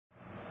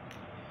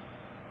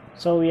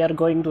So we are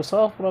going to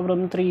solve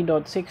problem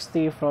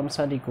 3.60 from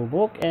Sadiku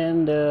book,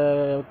 and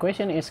the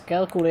question is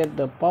calculate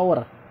the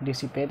power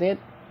dissipated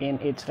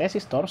in each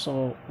resistor.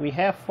 So we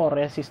have 4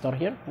 resistor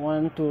here,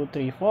 1, 2,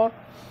 3, 4,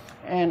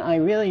 and I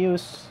will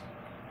use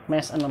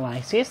mesh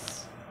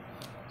analysis.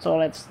 So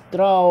let's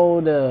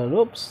draw the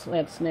loops.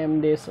 Let's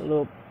name this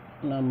loop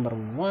number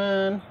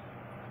 1,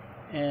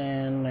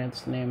 and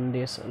let's name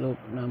this loop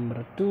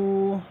number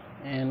 2,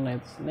 and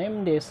let's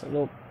name this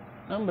loop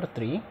number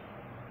 3.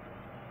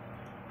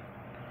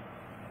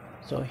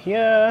 So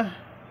here,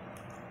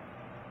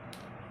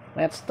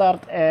 let's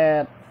start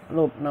at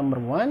loop number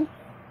 1,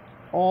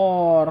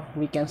 or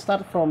we can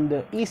start from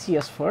the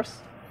easiest first.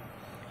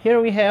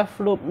 Here we have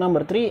loop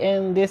number 3,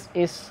 and this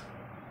is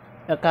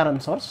a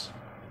current source,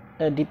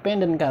 a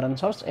dependent current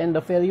source, and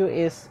the value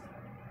is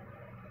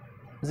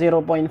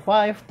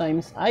 0.5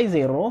 times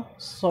I0.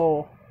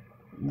 So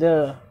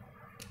the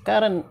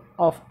current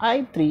of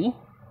I3,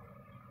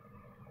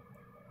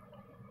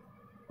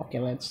 okay,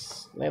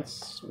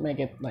 let's make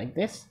it like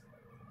this.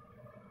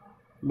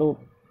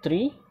 Loop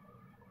 3,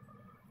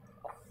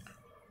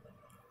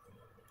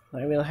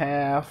 I will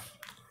have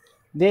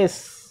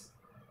this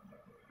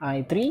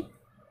I3.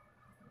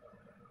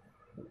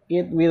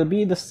 It will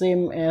be the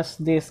same as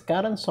this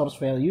current source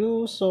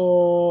value,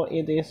 so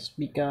it is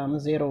become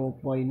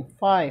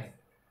 0.5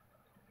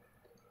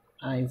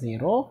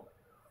 I0.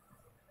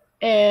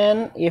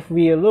 And if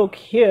we look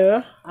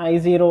here,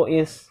 I0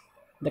 is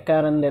the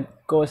current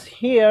that goes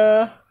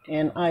here,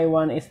 and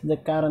I1 is the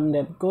current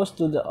that goes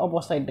to the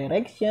opposite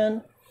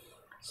direction.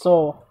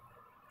 So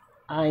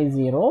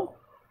I0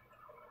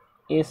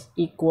 is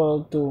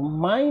equal to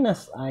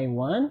minus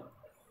I1.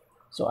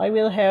 So I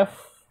will have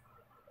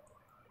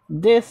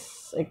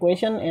this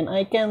equation, and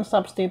I can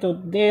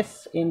substitute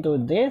this into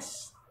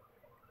this,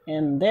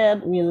 and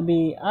that will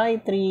be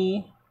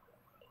I3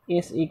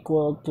 is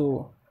equal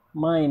to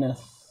minus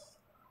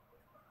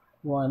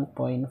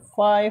 1.5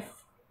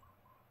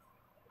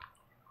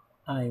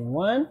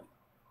 I1.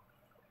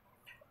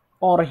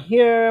 Or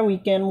here we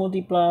can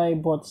multiply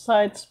both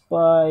sides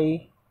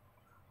by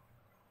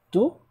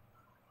 2,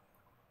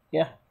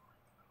 yeah,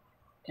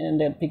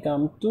 and that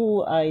become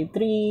 2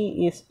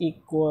 I3 is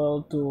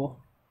equal to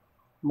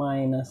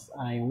minus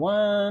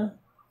I1,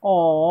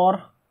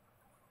 or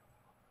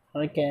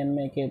I can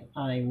make it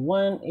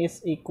I1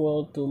 is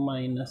equal to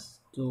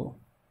minus 2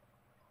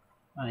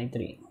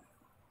 I3.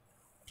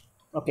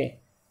 Okay,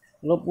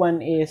 loop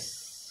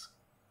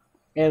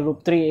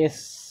 3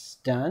 is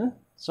done.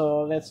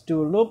 So let's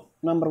do loop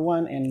number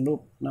 1 and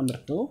loop number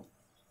 2.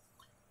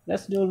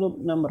 Let's do loop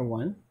number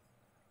 1.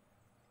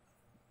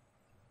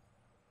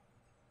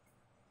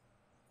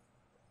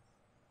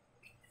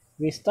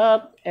 We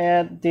start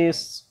at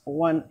this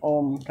 1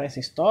 ohm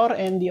resistor,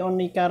 and the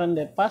only current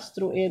that passes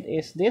through it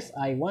is this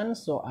I1.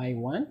 So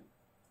I1,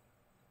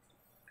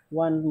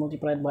 1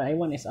 multiplied by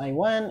I1 is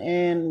I1,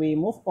 and we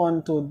move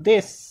on to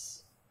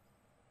this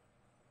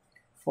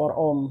 4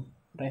 ohm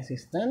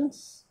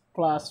resistance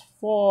plus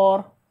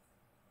 4,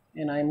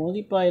 and I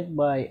multiplied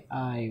by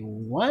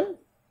I1,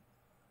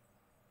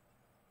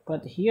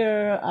 but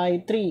here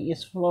I3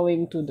 is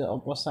flowing to the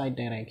opposite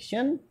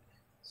direction,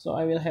 so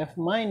I will have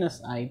minus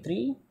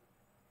I3.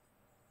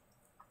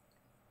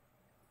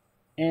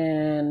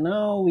 And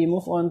now we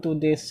move on to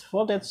this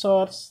voltage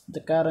source. The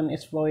current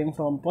is flowing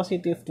from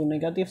positive to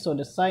negative, so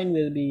the sign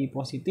will be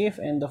positive,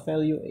 and the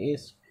value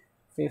is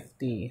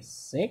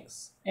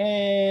 56,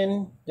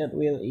 and that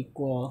will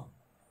equal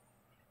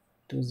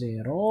to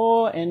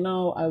 0. And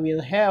now I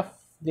will have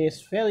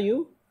this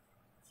value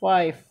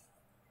 5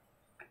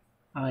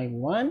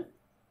 I1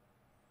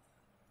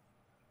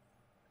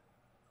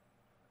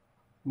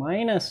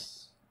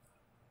 minus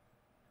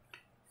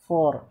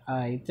 4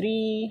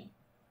 I3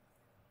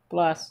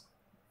 plus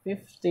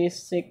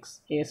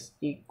 56 is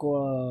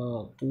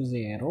equal to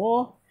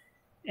 0,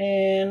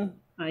 and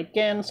I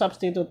can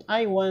substitute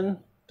I1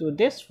 to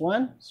this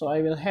one, so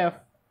I will have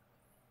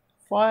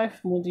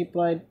 5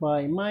 multiplied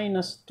by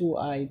minus 2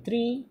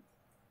 I3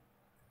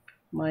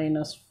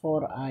 minus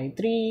 4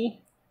 I3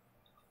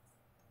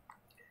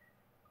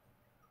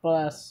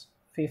 plus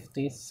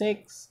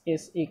 56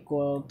 is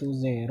equal to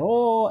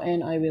 0,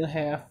 and I will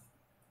have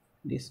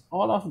this,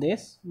 all of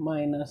this,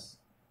 minus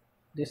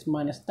this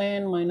minus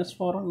 10 minus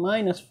 4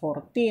 minus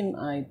 14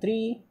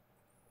 I3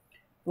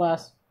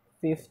 plus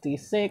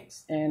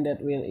 56, and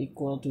that will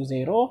equal to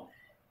 0,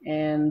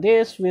 and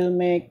this will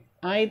make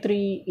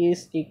I3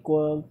 is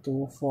equal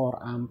to 4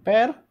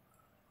 ampere.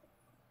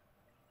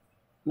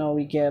 Now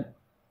we get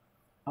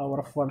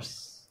our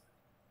first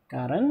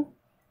current,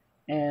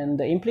 and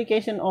the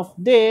implication of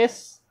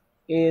this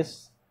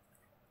is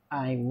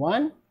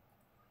I1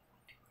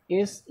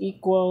 is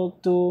equal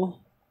to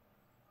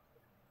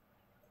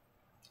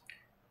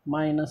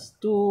minus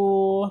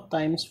 2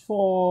 times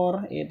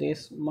 4, it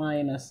is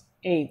minus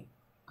 8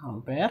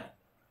 ampere.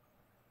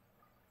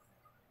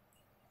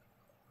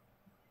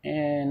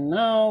 And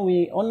now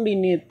we only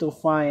need to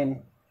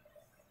find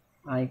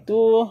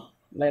I2.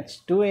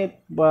 Let's do it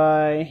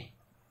by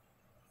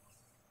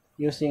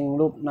using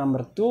loop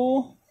number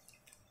 2.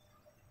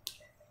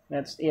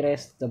 let's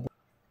erase the board.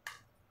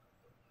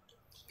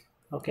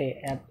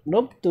 Okay, at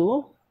loop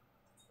 2,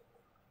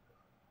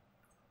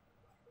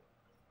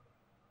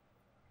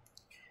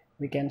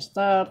 we can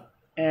start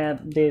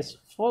at this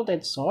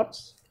voltage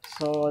source.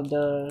 So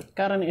the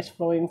current is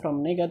flowing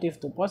from negative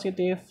to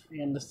positive,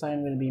 and the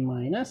sign will be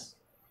minus.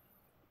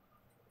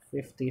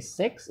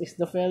 56 is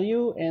the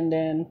value, and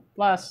then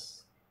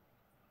plus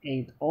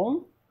 8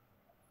 ohm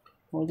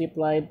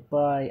multiplied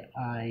by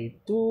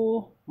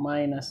I2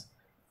 minus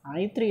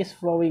I3 is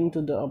flowing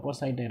to the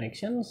opposite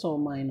direction, so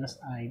minus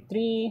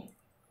I3,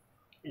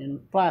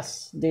 and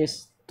plus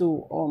this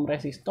 2 ohm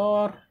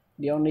resistor.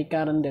 The only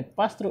current that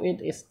pass through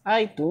it is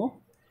I2,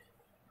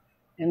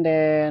 and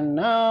then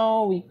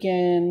now we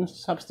can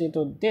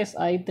substitute this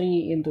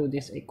I3 into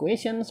this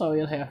equation, so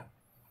we'll have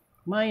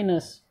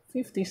minus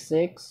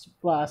 56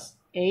 plus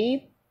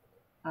 8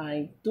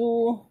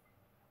 I2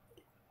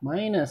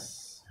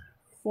 minus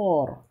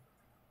 4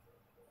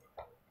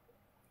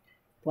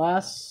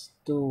 plus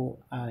 2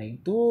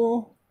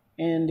 I2,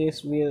 and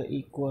this will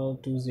equal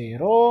to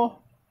 0,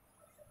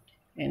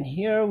 and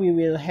here we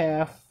will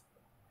have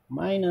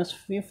minus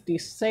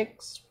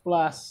 56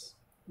 plus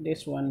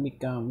this one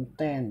become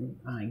 10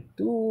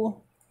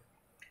 I2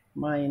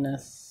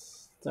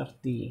 minus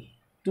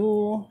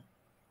 32,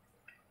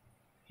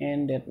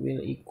 and that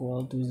will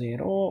equal to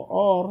 0,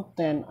 or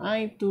 10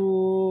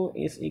 I2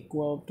 is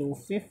equal to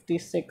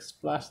 56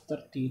 plus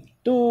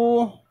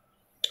 32,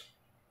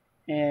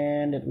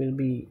 and that will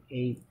be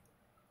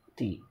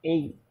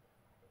 88,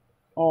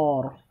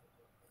 or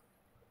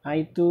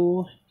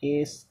I2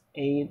 is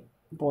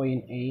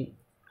 8.8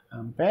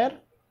 ampere.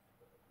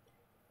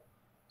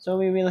 So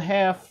we will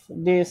have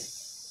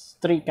these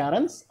three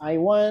currents,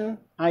 I1,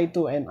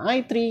 I2, and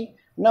I3.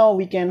 Now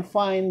we can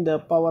find the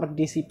power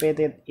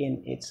dissipated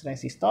in each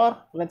resistor.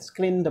 Let's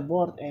clean the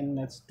board and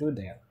let's do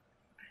that.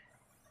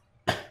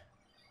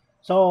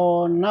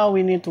 So now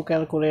we need to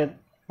calculate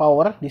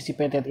power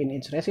dissipated in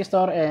each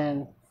resistor,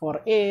 and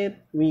for it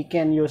we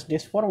can use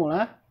this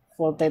formula,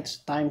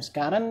 voltage times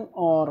current,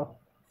 or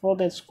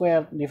voltage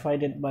squared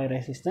divided by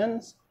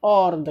resistance,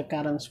 or the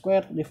current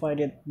squared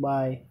divided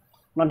by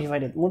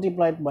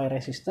multiplied by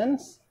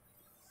resistance.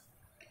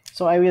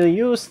 So I will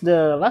use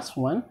the last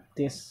one,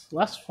 this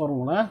last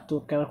formula, to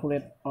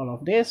calculate all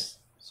of this.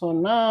 So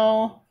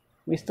now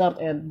we start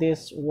at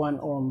this 1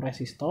 ohm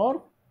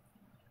resistor.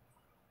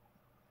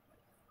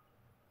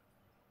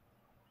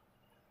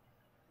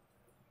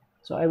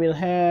 So I will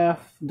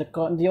have the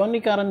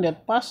only current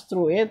that pass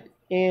through it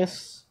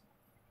is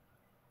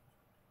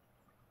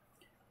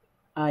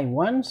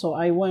I1. So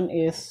I1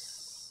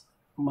 is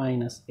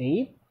minus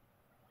 8,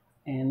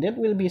 and that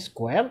will be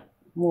squared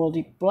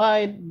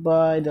multiplied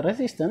by the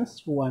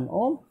resistance 1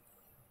 ohm.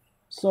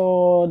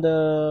 So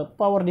the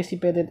power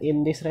dissipated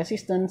in this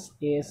resistance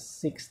is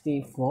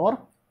 64,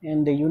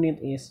 and the unit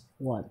is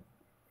watt.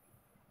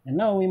 And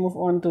now we move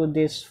on to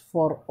this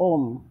 4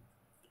 ohm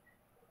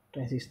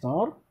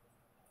resistor.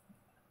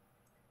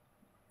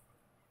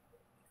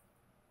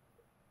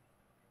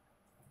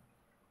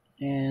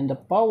 And the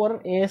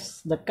power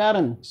is the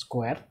current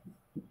squared.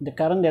 The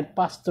current that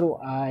passed through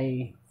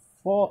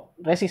I4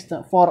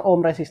 resistor, 4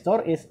 ohm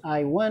resistor, is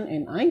I1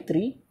 and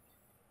I3.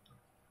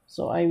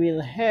 So I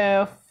will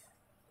have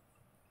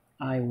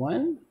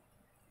I1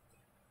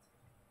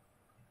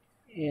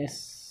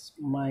 is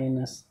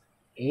minus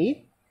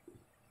 8,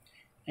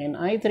 and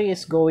I3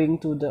 is going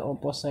to the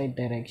opposite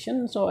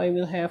direction, so I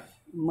will have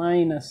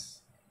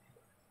minus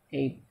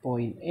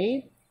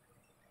 8.8,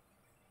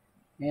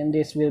 and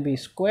this will be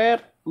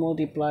squared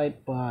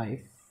multiplied by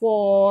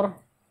 4,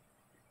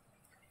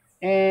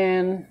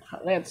 and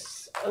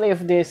let's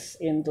leave this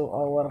into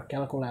our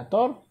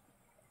calculator.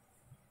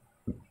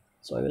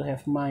 So I will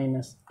have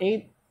minus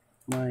 8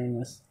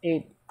 minus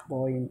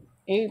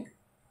 8.8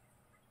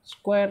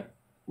 squared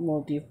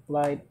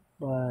multiplied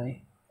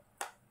by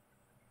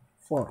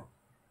 4,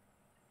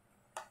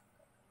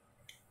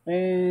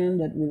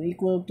 and that will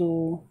equal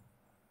to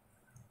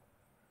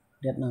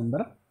that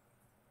number,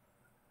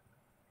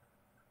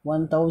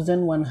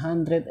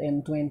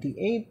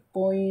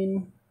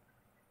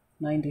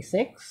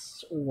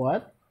 1128.96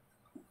 watt.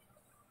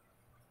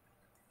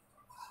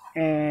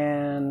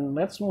 And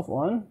let's move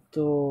on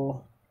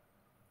to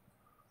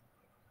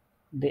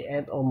the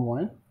 8 ohm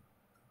one.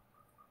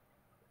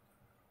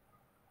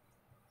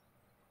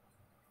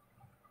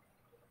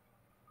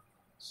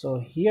 So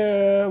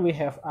here we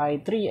have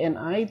I3 and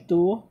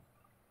I2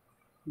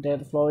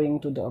 that flowing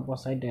to the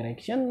opposite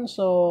direction.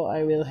 So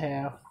I will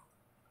have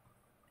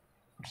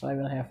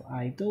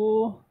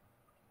I2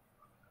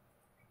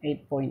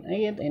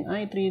 8.8 and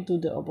I3 to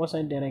the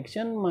opposite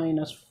direction,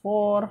 minus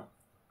 4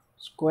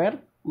 squared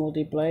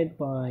multiplied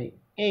by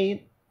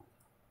 8.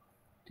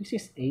 This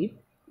is 8,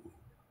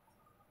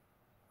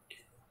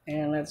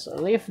 and let's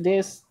leave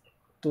this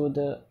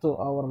to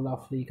our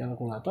lovely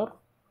calculator.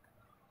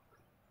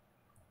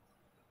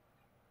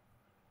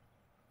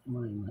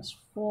 Minus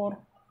 4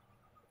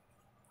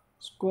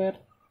 squared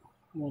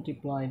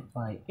multiplied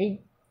by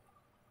 8,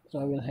 so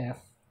I will have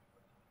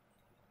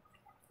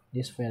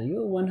this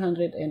value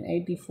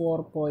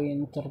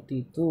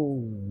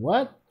 184.32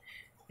 watt.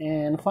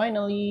 And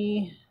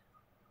finally,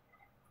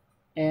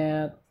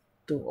 add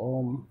 2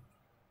 ohm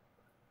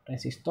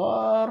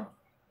resistor.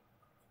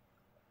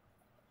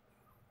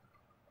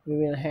 We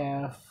will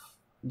have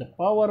the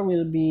power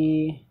will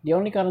be, the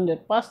only current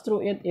that pass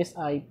through it is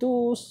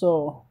I2,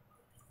 so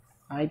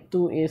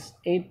I2 is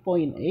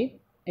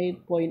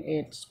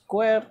 8.8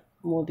 squared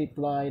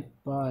multiplied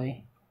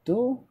by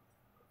 2,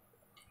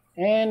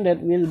 and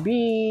that will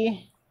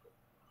be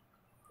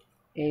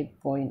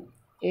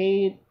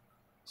 8.8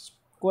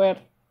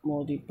 squared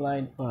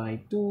multiplied by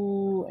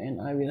 2,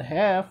 and I will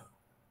have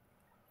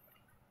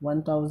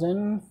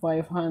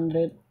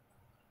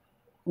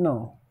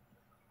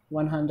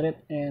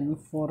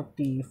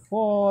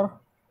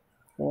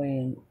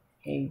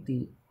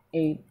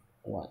 144.88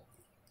 watt.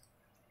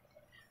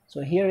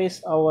 So here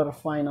is our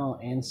final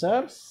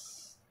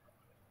answers,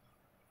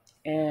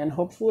 and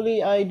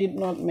hopefully I did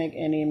not make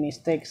any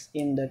mistakes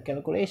in the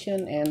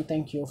calculation, and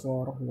thank you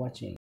for watching.